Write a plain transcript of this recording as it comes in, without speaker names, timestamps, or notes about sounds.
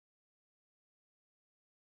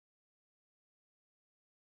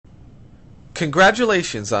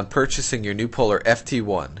Congratulations on purchasing your new Polar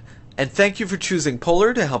FT1, and thank you for choosing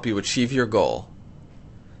Polar to help you achieve your goal.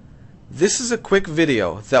 This is a quick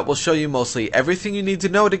video that will show you mostly everything you need to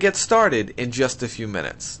know to get started in just a few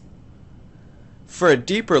minutes. For a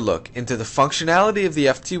deeper look into the functionality of the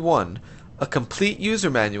FT1, a complete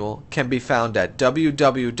user manual can be found at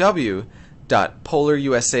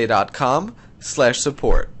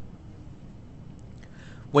www.polarusa.com/support.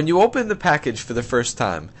 When you open the package for the first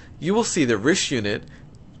time, you will see the wrist unit,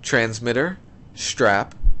 transmitter,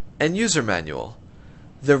 strap, and user manual.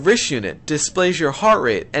 The wrist unit displays your heart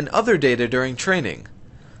rate and other data during training.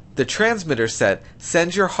 The transmitter set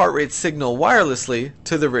sends your heart rate signal wirelessly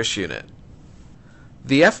to the wrist unit.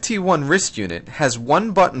 The FT1 wrist unit has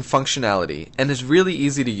one button functionality and is really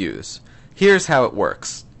easy to use. Here's how it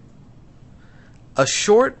works. A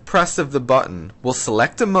short press of the button will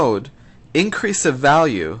select a mode, increase a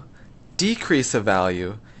value, decrease a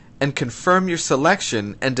value, and confirm your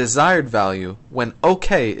selection and desired value when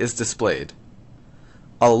OK is displayed.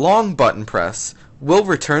 A long button press will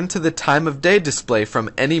return to the time of day display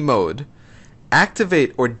from any mode,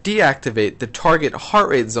 activate or deactivate the target heart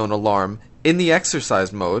rate zone alarm in the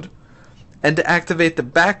exercise mode, and activate the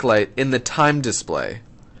backlight in the time display.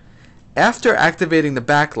 After activating the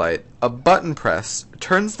backlight, a button press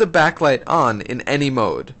turns the backlight on in any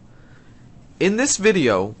mode. In this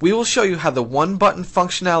video, we will show you how the one button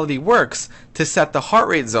functionality works to set the heart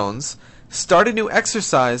rate zones, start a new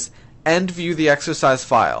exercise, and view the exercise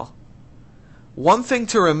file. One thing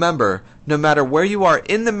to remember, no matter where you are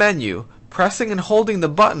in the menu, pressing and holding the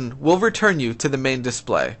button will return you to the main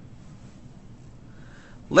display.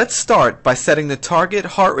 Let's start by setting the target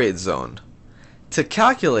heart rate zone. To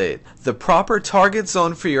calculate the proper target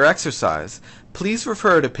zone for your exercise, please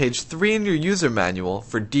refer to page 3 in your user manual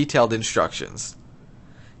for detailed instructions.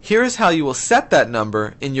 Here is how you will set that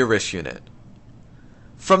number in your wrist unit.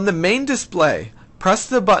 From the main display, press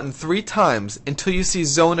the button 3 times until you see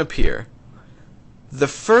zone appear. The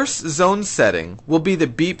first zone setting will be the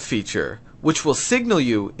beep feature, which will signal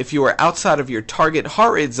you if you are outside of your target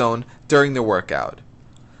heart rate zone during the workout.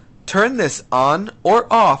 Turn this on or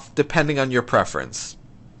off depending on your preference.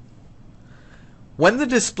 When the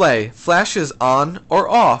display flashes on or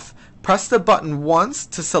off, press the button once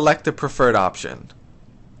to select the preferred option.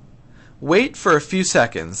 Wait for a few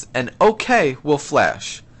seconds and OK will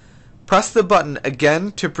flash. Press the button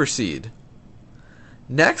again to proceed.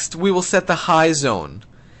 Next, we will set the high zone.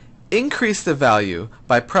 Increase the value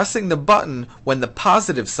by pressing the button when the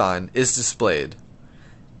positive sign is displayed.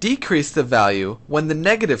 Decrease the value when the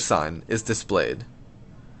negative sign is displayed.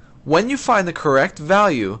 When you find the correct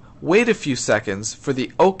value, wait a few seconds for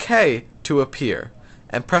the OK to appear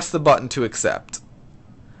and press the button to accept.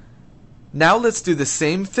 Now let's do the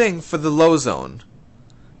same thing for the low zone.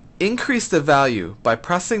 Increase the value by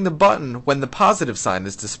pressing the button when the positive sign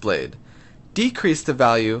is displayed. Decrease the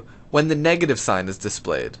value when the negative sign is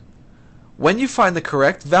displayed. When you find the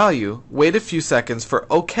correct value, wait a few seconds for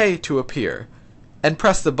OK to appear and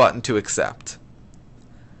press the button to accept.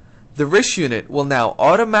 The wrist unit will now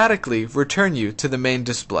automatically return you to the main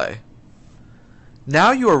display.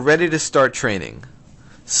 Now you are ready to start training.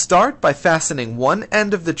 Start by fastening one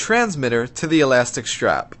end of the transmitter to the elastic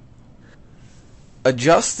strap.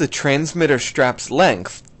 Adjust the transmitter strap's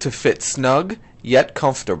length to fit snug yet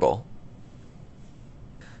comfortable.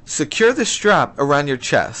 Secure the strap around your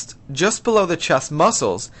chest, just below the chest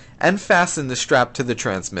muscles, and fasten the strap to the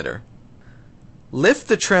transmitter. Lift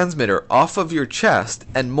the transmitter off of your chest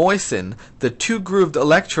and moisten the 2 grooved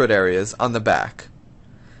electrode areas on the back.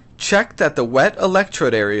 Check that the wet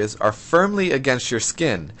electrode areas are firmly against your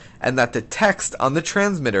skin and that the text on the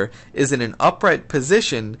transmitter is in an upright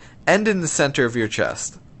position and in the center of your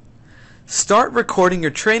chest. Start recording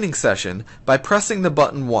your training session by pressing the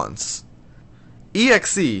button once.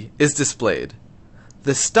 EXE is displayed.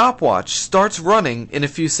 The stopwatch starts running in a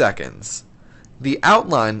few seconds. The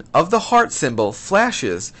outline of the heart symbol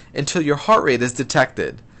flashes until your heart rate is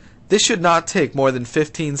detected. This should not take more than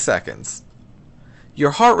 15 seconds. Your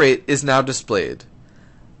heart rate is now displayed.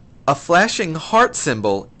 A flashing heart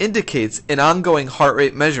symbol indicates an ongoing heart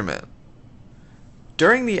rate measurement.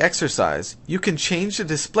 During the exercise, you can change the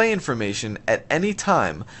display information at any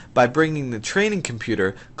time by bringing the training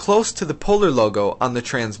computer close to the Polar logo on the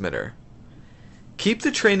transmitter. Keep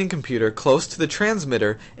the training computer close to the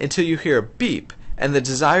transmitter until you hear a beep and the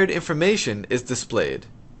desired information is displayed.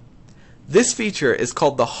 This feature is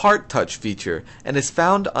called the Heart Touch feature and is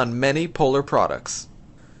found on many Polar products.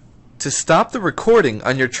 To stop the recording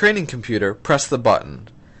on your training computer, press the button.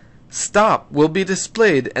 Stop will be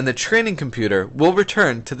displayed and the training computer will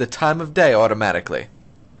return to the time of day automatically.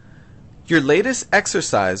 Your latest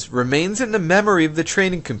exercise remains in the memory of the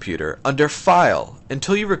training computer under File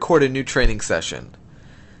until you record a new training session.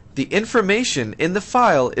 The information in the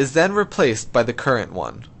file is then replaced by the current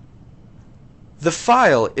one. The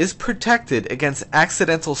file is protected against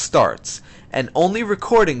accidental starts, and only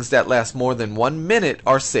recordings that last more than 1 minute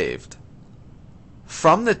are saved.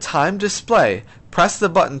 From the time display, press the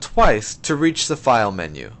button twice to reach the File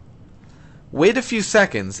menu. Wait a few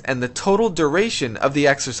seconds and the total duration of the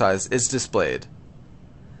exercise is displayed.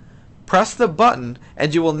 Press the button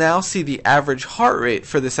and you will now see the average heart rate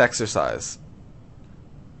for this exercise.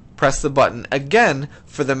 Press the button again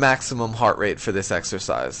for the maximum heart rate for this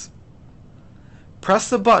exercise. Press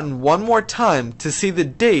the button one more time to see the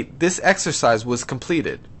date this exercise was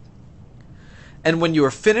completed. And when you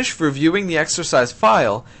are finished reviewing the exercise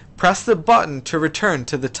file, press the button to return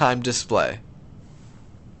to the time display.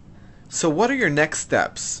 So what are your next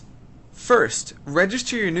steps? First,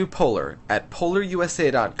 register your new Polar at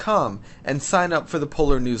PolarUSA.com and sign up for the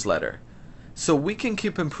Polar newsletter, so we can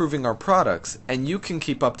keep improving our products and you can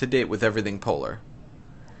keep up to date with everything Polar.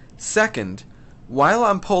 Second, while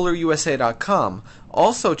on PolarUSA.com,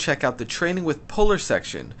 also check out the Training with Polar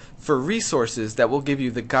section for resources that will give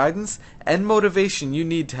you the guidance and motivation you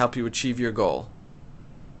need to help you achieve your goal.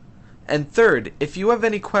 And third, if you have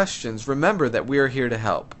any questions, remember that we are here to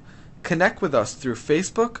help. Connect with us through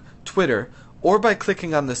Facebook, Twitter, or by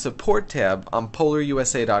clicking on the Support tab on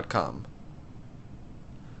PolarUSA.com.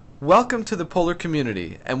 Welcome to the Polar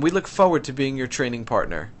community, and we look forward to being your training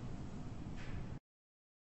partner.